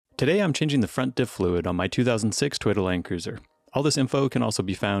Today I'm changing the front diff fluid on my 2006 Toyota Land Cruiser. All this info can also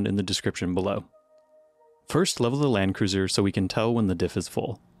be found in the description below. First, level the Land Cruiser so we can tell when the diff is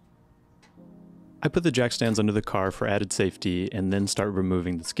full. I put the jack stands under the car for added safety and then start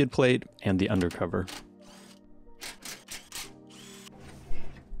removing the skid plate and the undercover.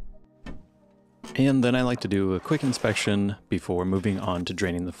 And then I like to do a quick inspection before moving on to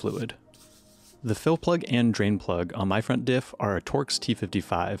draining the fluid. The fill plug and drain plug on my front diff are a Torx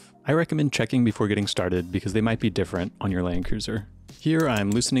T55. I recommend checking before getting started because they might be different on your Land Cruiser. Here I'm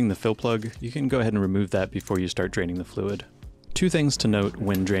loosening the fill plug. You can go ahead and remove that before you start draining the fluid. Two things to note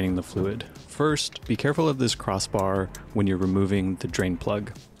when draining the fluid. First, be careful of this crossbar when you're removing the drain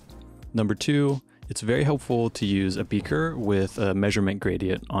plug. Number two, it's very helpful to use a beaker with a measurement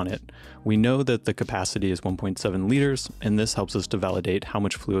gradient on it. We know that the capacity is 1.7 liters, and this helps us to validate how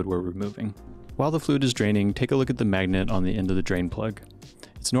much fluid we're removing. While the fluid is draining, take a look at the magnet on the end of the drain plug.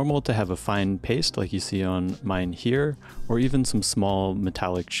 It's normal to have a fine paste like you see on mine here, or even some small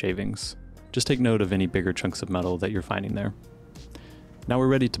metallic shavings. Just take note of any bigger chunks of metal that you're finding there. Now we're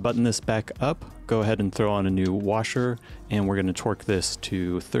ready to button this back up. Go ahead and throw on a new washer, and we're going to torque this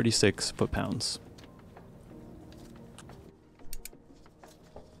to 36 foot-pounds.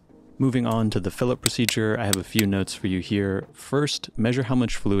 Moving on to the fill-up procedure, I have a few notes for you here. First, measure how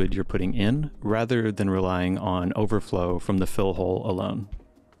much fluid you're putting in, rather than relying on overflow from the fill hole alone.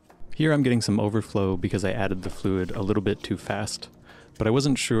 Here I'm getting some overflow because I added the fluid a little bit too fast, but I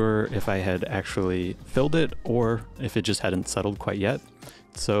wasn't sure if I had actually filled it or if it just hadn't settled quite yet.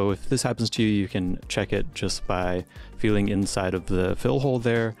 So if this happens to you, you can check it just by feeling inside of the fill hole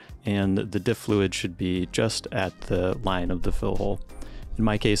there, and the diff fluid should be just at the line of the fill hole. In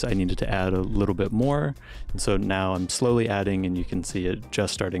my case, I needed to add a little bit more, and so now I'm slowly adding and you can see it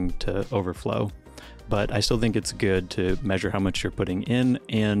just starting to overflow. But I still think it's good to measure how much you're putting in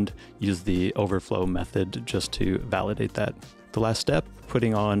and use the overflow method just to validate that. The last step,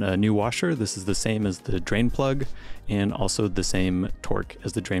 putting on a new washer. This is the same as the drain plug and also the same torque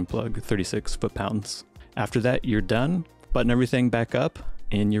as the drain plug, 36 foot-pounds. After that, you're done. Button everything back up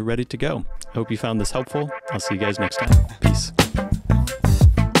and you're ready to go. I hope you found this helpful. I'll see you guys next time. Peace.